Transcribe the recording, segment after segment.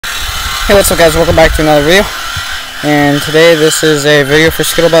Hey, what's up guys, welcome back to another video. And today this is a video for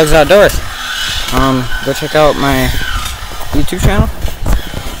Skittlebugs Outdoors. Go check out my YouTube channel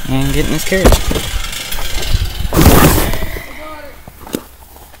and get in this carriage.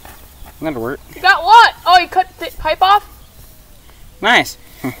 That'll work. You got what? Oh, you cut the pipe off? Nice.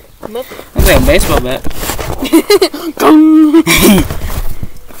 Looks like a baseball bat.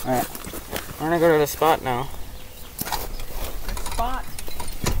 Alright, we're gonna go to the spot now. Spot.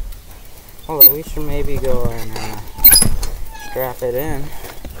 Hold on, we should maybe go and strap it in.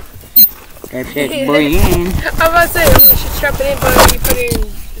 Strap it boy in. I was about to say, we should strap it in, but we put it in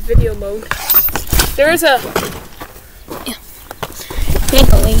video mode. There is a...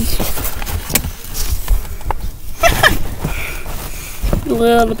 A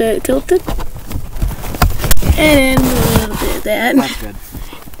little bit tilted. And then a little bit of that. That's good.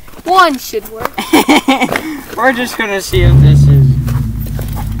 One should work. We're just gonna see if this is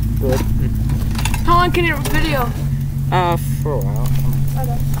good. How long can it video? For a while.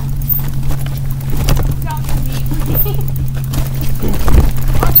 Okay.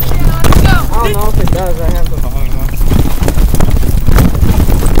 Let's go. I don't know if it does. I have the volume on.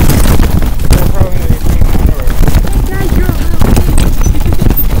 They're probably gonna be clean my underwear. Hey guys, you're a little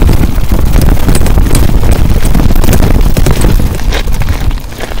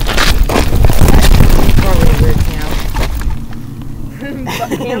Probably a great camp.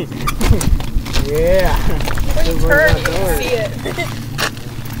 Yeah. When you turn, you can see it.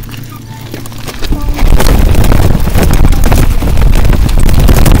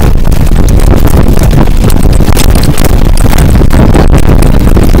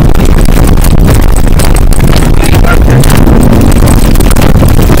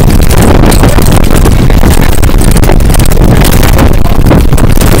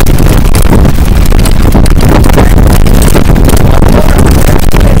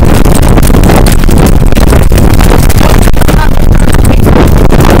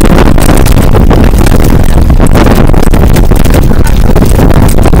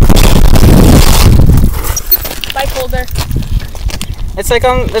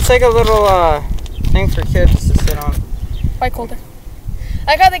 It's like a little thing for kids to sit on. Bike holder.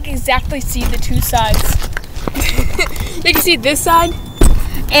 I gotta exactly see the two sides. You can see this side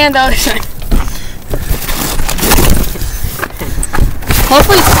and the other side.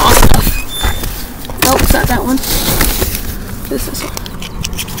 Hopefully it's long enough. Nope, it's not that one. This is one.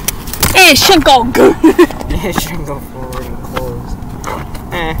 It shouldn't go good. It shouldn't go forward and close.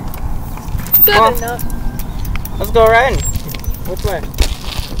 Good enough. Let's go riding. Which way?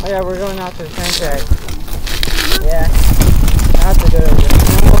 Oh yeah, we're going out to the train track. Yeah. That's a good idea.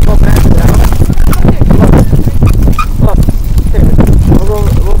 We'll go back around. Look. Here. We'll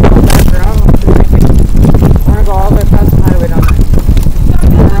go back around. We're gonna go all the way past the highway down there.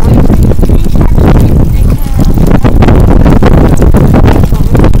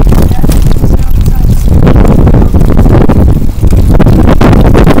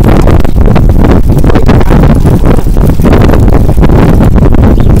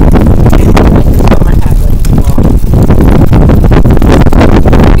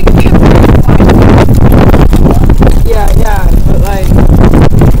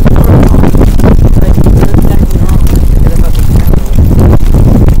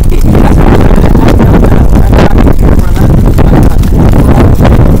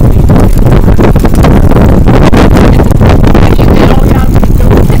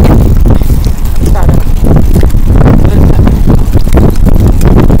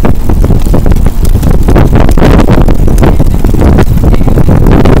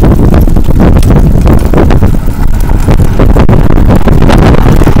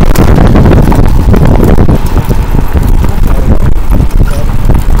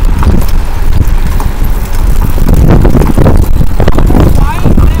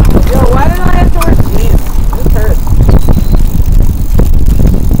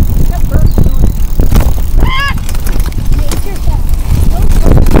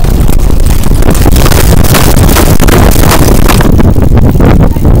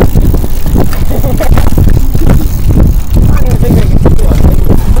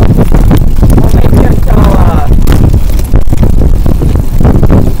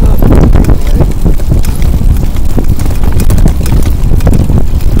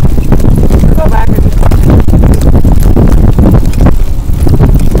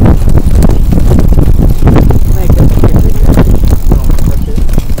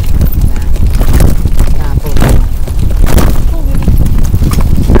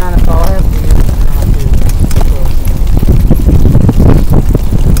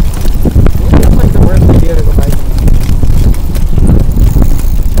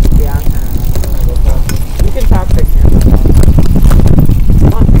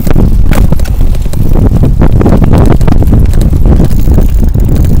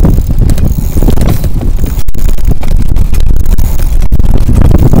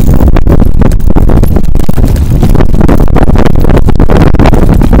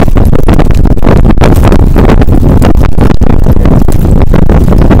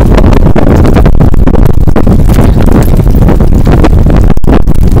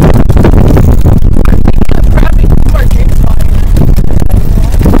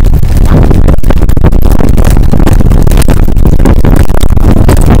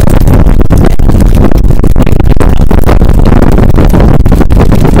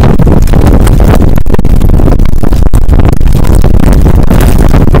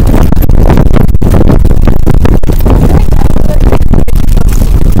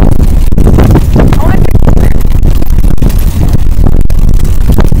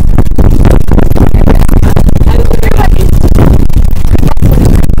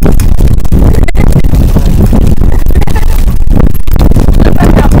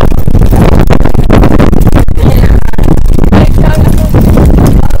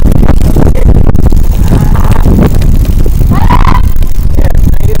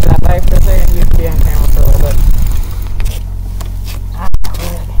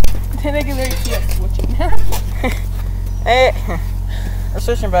 We're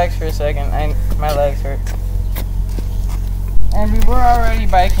switching bikes for a second. My legs hurt. And we were already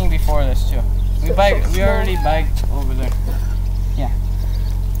biking before this too. We already biked over there. Yeah.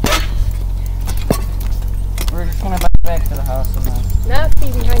 We're just gonna bike back to the house and then. Not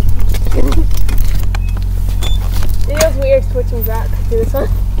be behind you. It feels weird switching back to this one.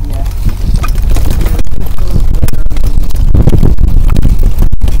 Yeah.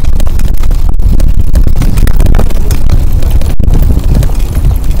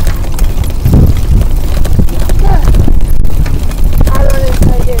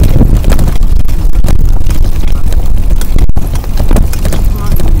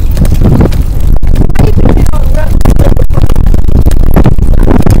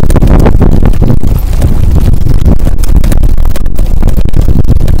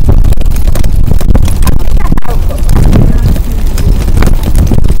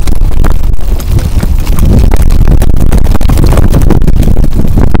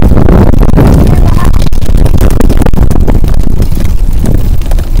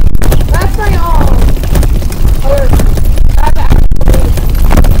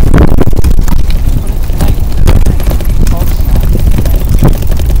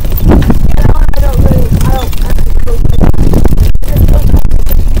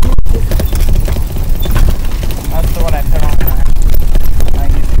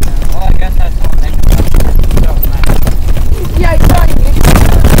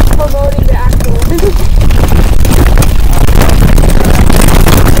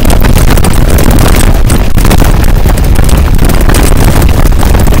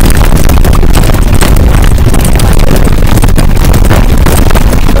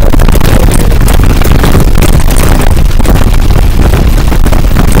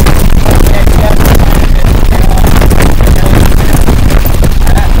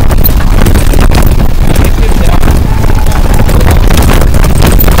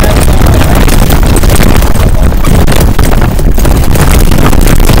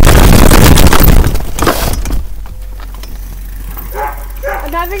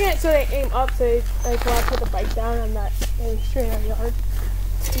 having it so they aim up, so they, like when I put the bike down, I'm not aiming straight at the yard.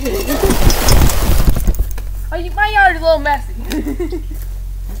 My yard is a little messy.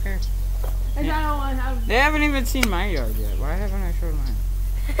 Okay. I don't want to have. They haven't even seen my yard yet. Why haven't I showed mine?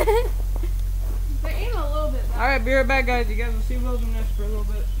 They aim a little bit. All right, be right back, guys. You guys will see wilderness for a little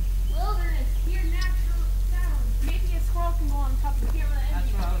bit. Wilderness, hear natural sounds. Maybe a squirrel can go on top of the camera.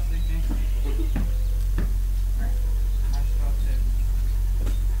 That's what I was thinking.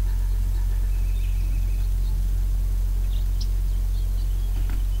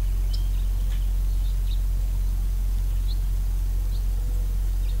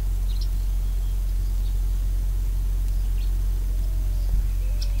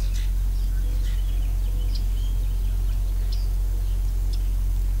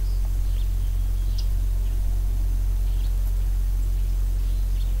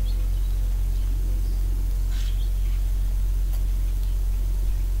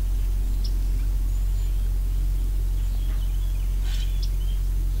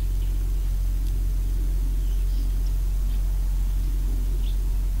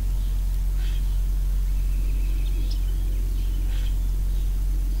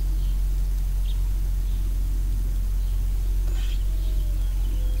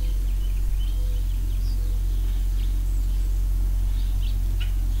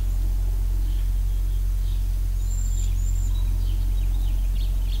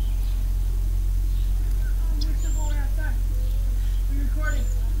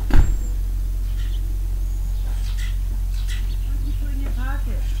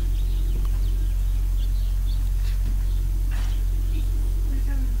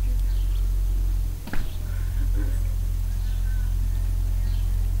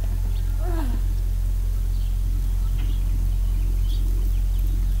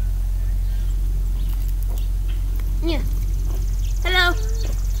 Yeah. Hello.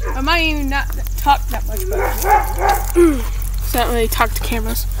 I might even not talk that much, but I don't really talk to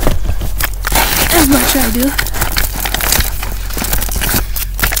cameras as much as I do.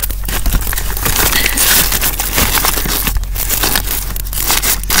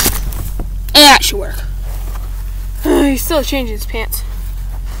 Yeah, that should work. He's still changing his pants.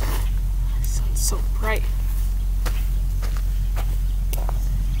 The sun's so bright.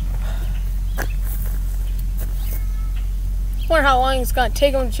 I wonder how long it's gonna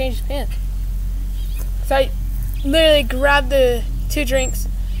take him to change his pants. So I literally grabbed the 2 drinks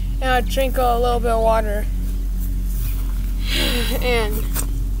and I drank a little bit of water. And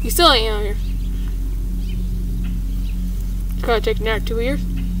he still ain't out here. It's gonna take another 2 years.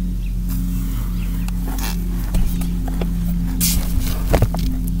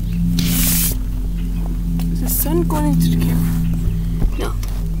 I'm going into the camera. No.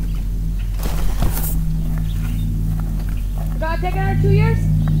 Forgot to take it out of 2 years?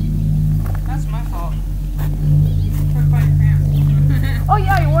 That's my fault. Try to find your pants. Oh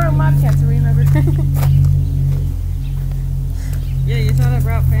yeah, you're wearing my pants, I remember. Yeah, you thought I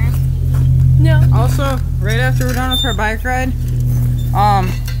brought pants? No. Also, right after we're done with our bike ride,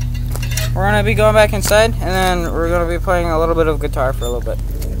 we're gonna be going back inside, and then we're gonna be playing a little bit of guitar for a little bit.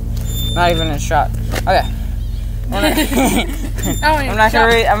 Not even a shot. Okay. I'm not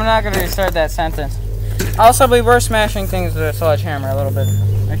gonna restart that sentence. Also, we were smashing things with a sledgehammer a little bit.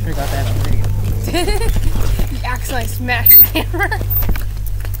 Make sure you got that on video. You accidentally smashed the camera.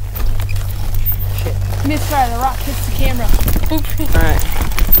 Shit. Misfire, the rock hits the camera. Alright.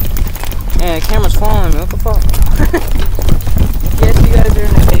 Yeah, the camera's following me. What the fuck? Yes, you guys are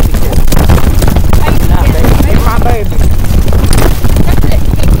in a baby kit. Not baby. You're my baby.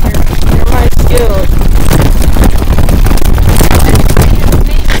 You're my skills.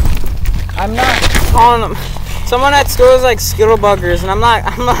 I'm not calling them. Someone at school is like Skittlebuggers, and I'm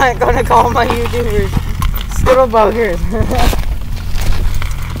not gonna call my YouTubers Skittlebuggers.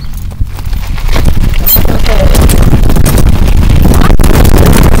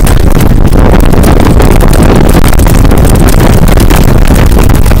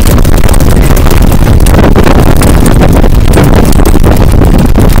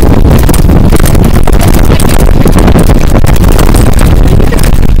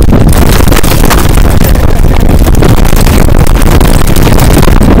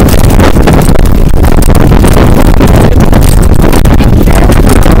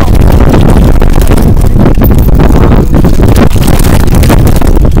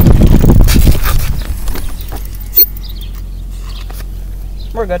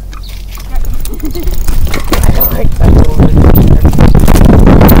 We're good. I don't like that.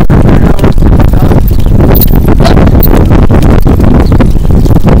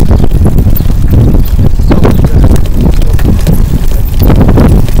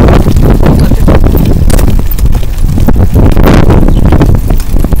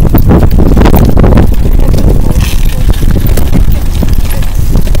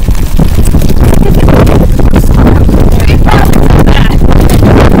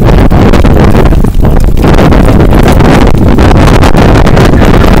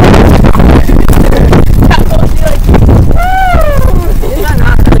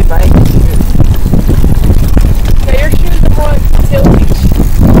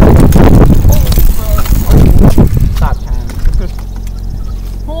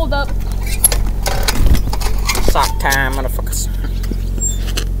 Sock time, motherfuckers.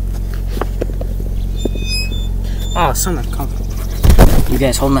 Oh, someone come. You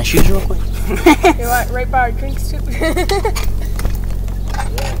guys hold my shoes real quick? You're right by our drinks too.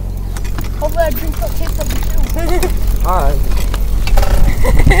 Hopefully that drink don't taste like you too.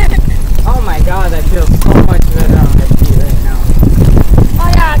 Oh my god, that feels so much better on my feet right now. Oh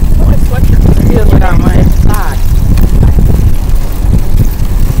yeah, I can put my sweatshirt. It feels like on my socks.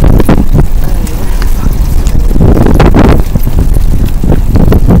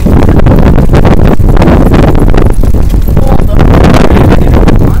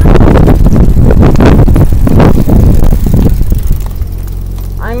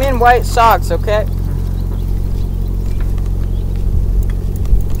 I'm in white socks, okay?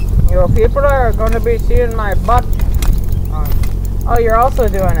 You know, people are going to be seeing my butt. Oh, you're also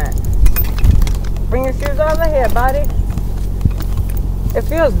doing it. Bring your shoes over here, buddy. It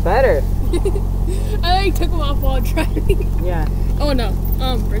feels better. I already took them off while driving. Yeah. Oh no.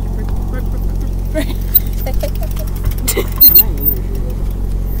 Break.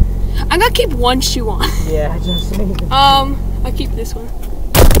 I'm gonna keep one shoe on. Yeah, just me. I keep this one.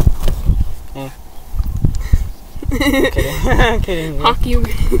 Yeah. I'm kidding. Fuck you.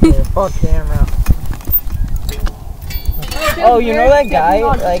 Yeah, fuck camera. Oh, you know that guy?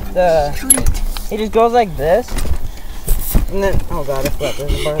 Like he just goes like this. And then, oh god, I forgot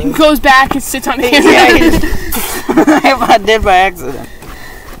there's a bar. He goes back and sits on the camera. Yeah, I did by accident.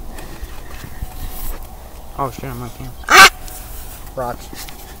 Oh shit, I'm on camera. Rocks.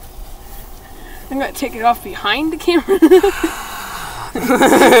 I'm gonna take it off behind the camera.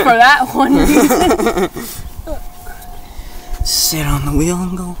 For that one reason. Sit on the wheel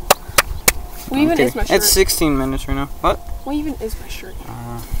and go. What even is my shirt? It's 16 minutes right now. What? What even is my shirt?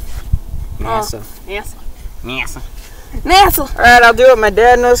 NASA. NASA. Alright, I'll do what my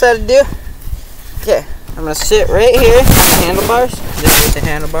dad knows how to do. Okay, I'm gonna sit right here on the handlebars. This is the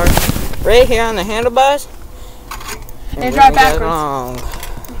handlebars. Right here on the handlebars. And drive backwards.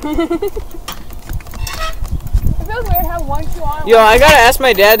 I feel feels weird how one shoe on. Yo, I gotta ask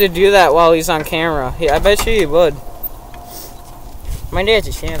my dad to do that while he's on camera. I bet you he would. My dad's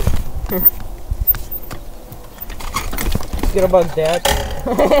a champ. Skittlebugs dad.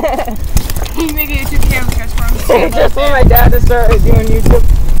 You make a YouTube channel just for him. Just for my dad to start doing YouTube.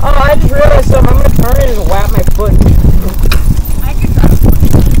 Oh, I just realized something. I'm gonna turn it and whap my foot. I can try.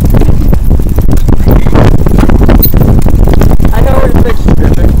 I know where to fix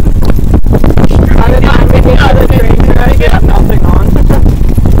stripping. By the time we get to the train track, I have nothing on.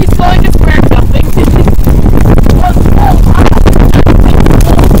 He's slowly just wearing something.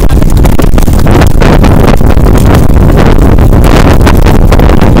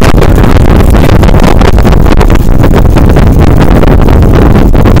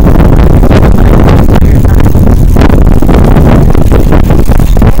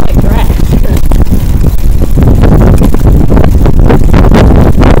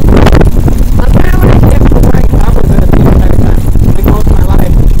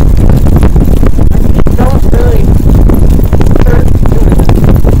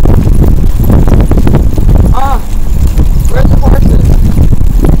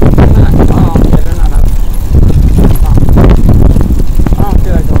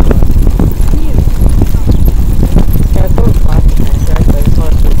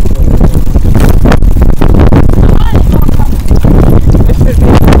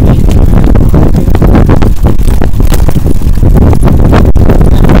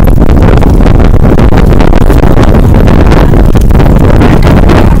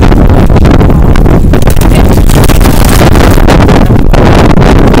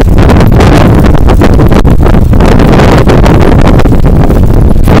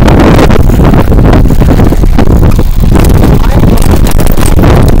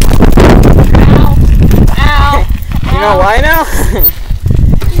 Why now?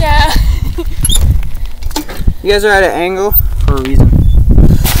 Yeah. You guys are at an angle for a reason.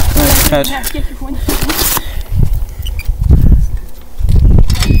 Nice touch. Sit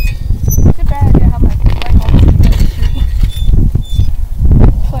bad idea how my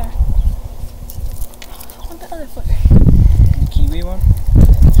flare. What the other flare? The kiwi one?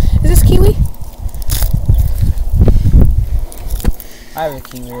 Is this kiwi? I have a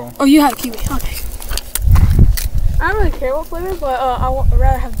kiwi one. Oh, you have kiwi. Okay. I don't really care what flavor, but I'd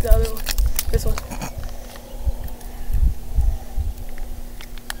rather have the other one. This one.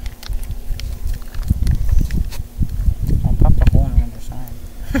 I'll pop the hole on the other side.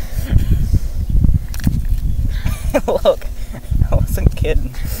 Look, I wasn't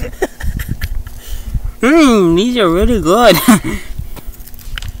kidding. These are really good.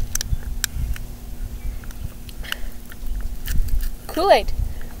 Kool-Aid.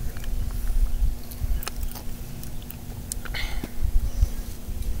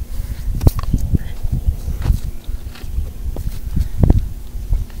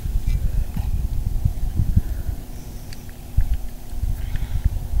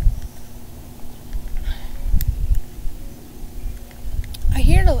 I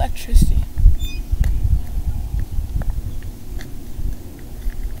hear electricity.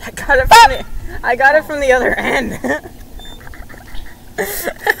 I got it from the other end.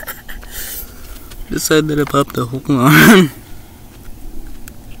 Decided that I popped the hole on.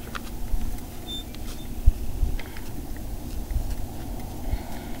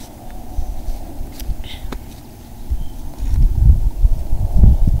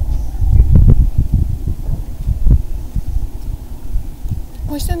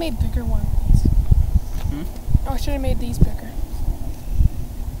 We should have made bigger one of these. I should have made these bigger.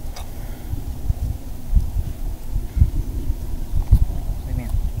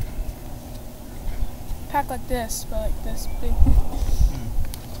 Pack like this, but like this big.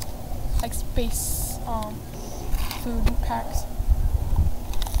 Like space food packs.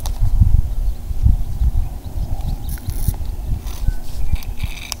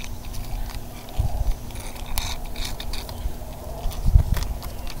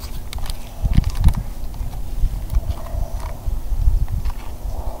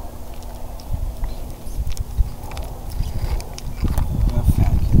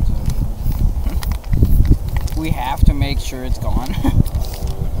 We have to make sure it's gone.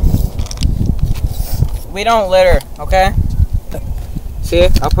 We don't litter, okay? See,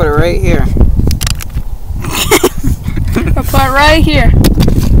 I'll put it right here. I'll put it right here.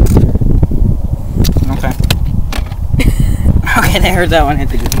 Okay. Okay, they heard that one hit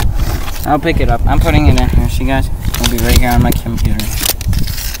the ground. I'll pick it up. I'm putting it in here. See, guys? It'll be right here on my computer.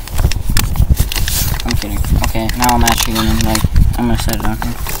 I'm kidding. Okay, now I'm actually gonna I'm gonna set it on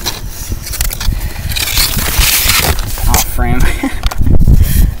here. Oh, frame.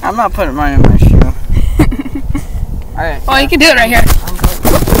 I'm not putting mine in my shoe. Alright. Oh, you can do it right here.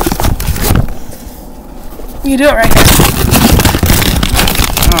 You can do it right here.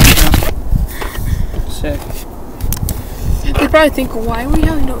 Oh, sick. They probably think, why are we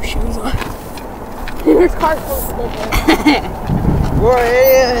having no shoes on? There's cars close to there. We're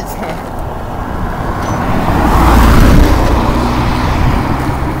idiots.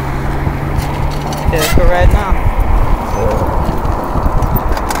 Okay, let's go right now.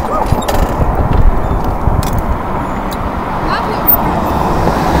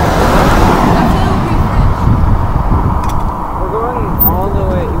 We're going all the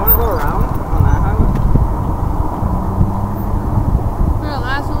way. You want to go around on that highway? Remember the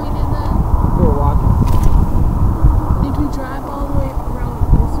last one we did that? We were walking. Did we drive all the way around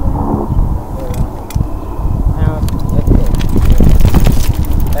this way? Now, let's go.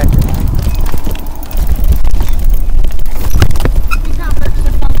 Back to that. We got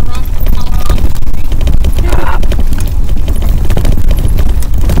breakfast on the rock.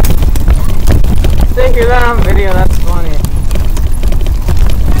 They hear that on video, that's funny.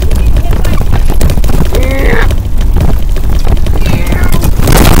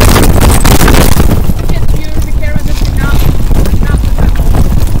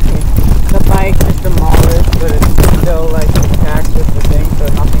 The bike is demolished, but it's still like attached with the thing, so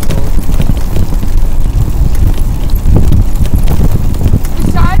nothing moves.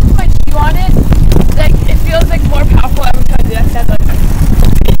 Besides my shoe on it, like it feels like more powerful every time the next like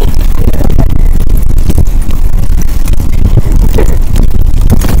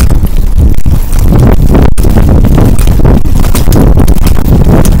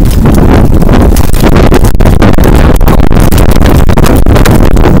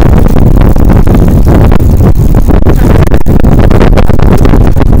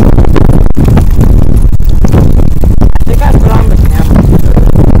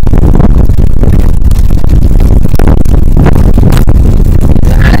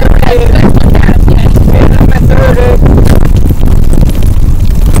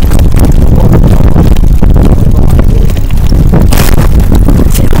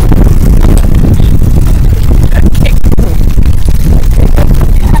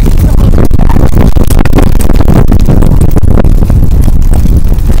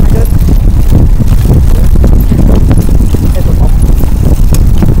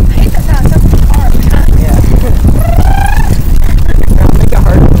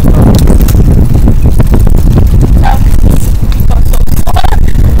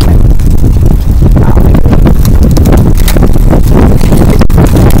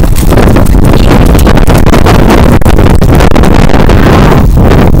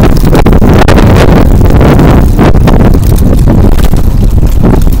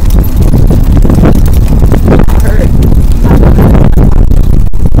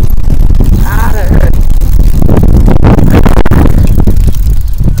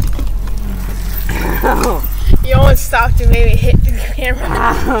you almost stopped and maybe hit the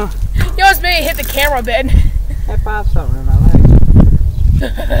camera. You almost maybe hit the camera, Ben. I popped something in my leg.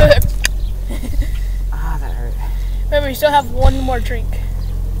 Ah, that hurt. Remember, you still have one more drink.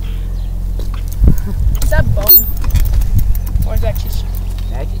 Is that bone? Or is that cheese?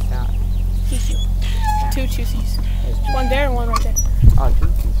 That's just not. Cheese. Two cheesies. One there and one right there. Oh, two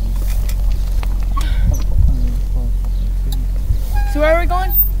cheeses. So where are we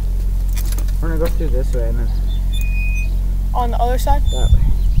going? We're gonna go through this way and then On the other side? that way.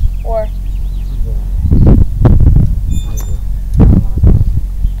 Or?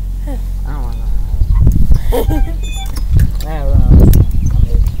 I don't want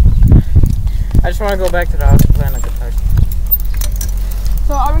I just want to go back to the house and play on the guitar.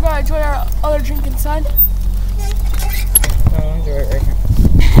 So are we gonna enjoy our other drink inside? No, I'll enjoy it right here.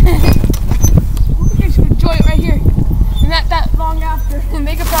 We should enjoy it right here. And that long after. And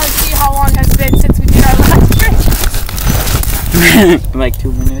they could probably see how long it has been since we did our last drink. Like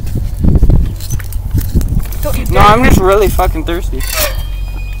 2 minutes. Don't you No, dare. I'm just really fucking thirsty.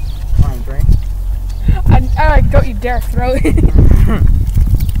 Want a drink? I like, don't you dare throw it.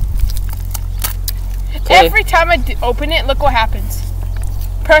 Okay. Every time I open it, look what happens.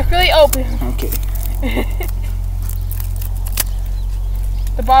 Perfectly open. Okay.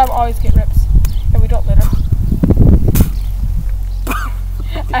 The bottom always get rips. And we don't litter.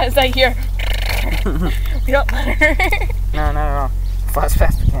 I was like, here. We don't litter. No. Flash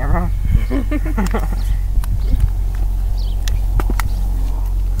past the camera.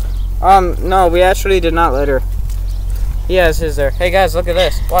 No, we actually did not litter. He has his there. Hey guys, look at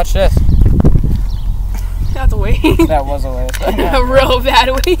this. Watch this. That's a waste. That was a waste. A real bad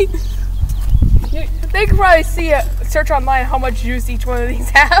waste. They could probably see it, search online how much juice each one of these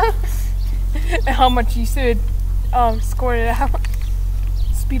have. And how much you should scored it out.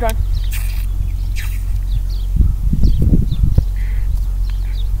 Speed run.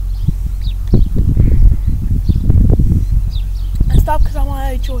 I stopped because I want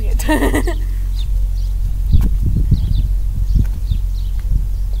to enjoy it.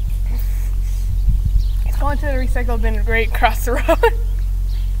 It's going to the recycle bin right across the road.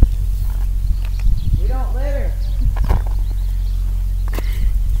 We don't litter.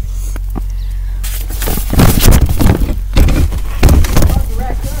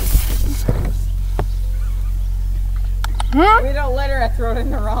 Huh? We don't litter. I threw it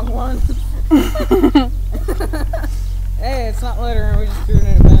in the wrong one. Hey, it's not littering. We just threw it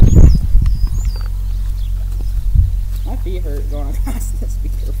in a bin. My feet hurt going across this. Be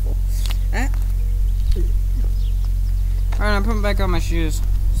careful. Alright, I'm putting back on my shoes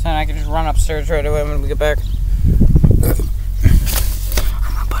so I can just run upstairs right away when we get back. I'm gonna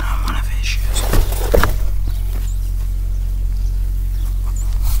put on one of his shoes.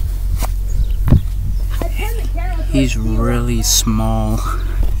 He's really small.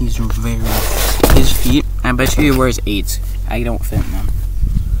 He's his feet, I bet you he wears 8s. I don't fit in them.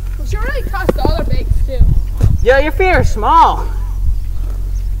 We should really toss the other bags too. Yo, your feet are small.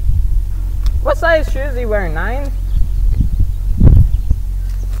 What size shoes are you wearing? 9?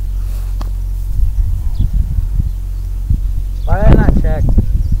 Why did I not check?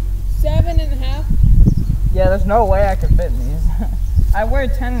 7.5. Yeah, there's no way I could fit in these. I wear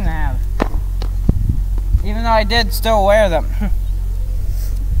 10.5. Even though I did still wear them.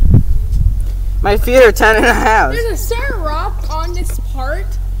 My feet are 10.5. There's a certain rock on this part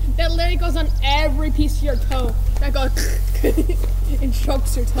that literally goes on every piece of your toe. That goes and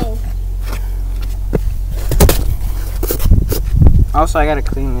chokes your toe. Also, I gotta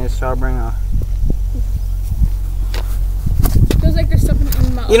clean this, so I'll bring a... Feels like there's something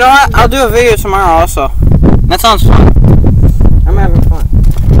in my... You know what? I'll do a video tomorrow also. That sounds fun. I'm having fun. You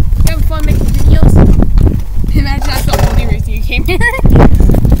having fun making videos? Imagine that's the only reason you came here.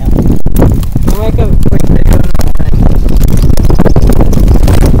 We'll make a quick video.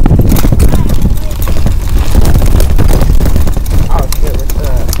 Oh shit, what's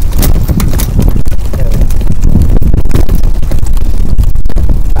that?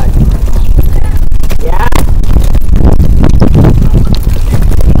 Yeah.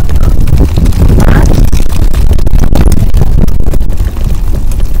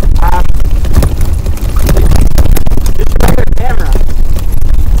 Just regular camera.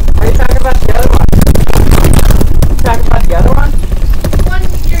 Are you talking about the other one? You talking about the other one? The one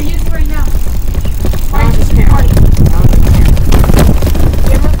you're using right now. Why are you just using camera.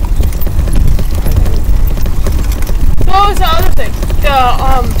 camera? What was the other thing?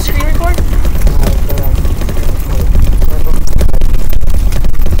 The screen record?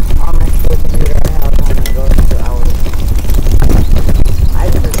 On my computer, I have one that goes for hours. I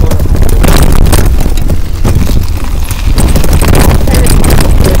just record on my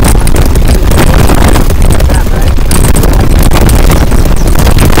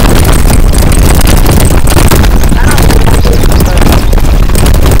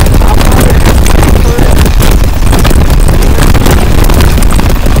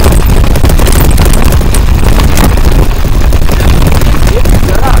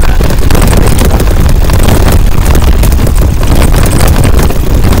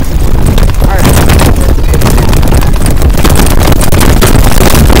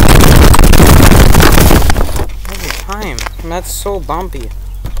That's so bumpy. Are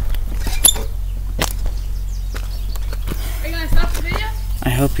you gonna stop the video? I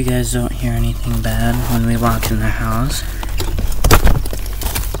hope you guys don't hear anything bad when we walk in the house.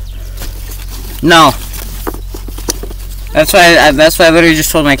 No. That's why I literally just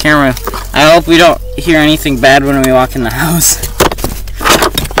told my camera. I hope we don't hear anything bad when we walk in the house.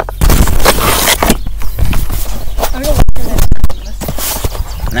 I'm gonna walk in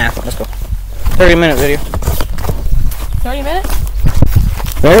there. Nah, let's go. 30-minute video. 30 minutes?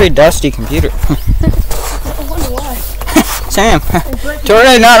 Very dusty computer. I wonder why. Sam, told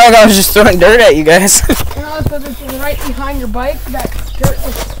I not like I was just throwing dirt at you guys. And also this is right behind your bike. That dirt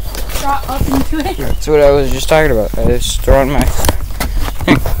is shot up into it. That's what I was just talking about. I was throwing my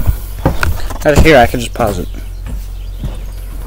thing. Right here, I could just pause it.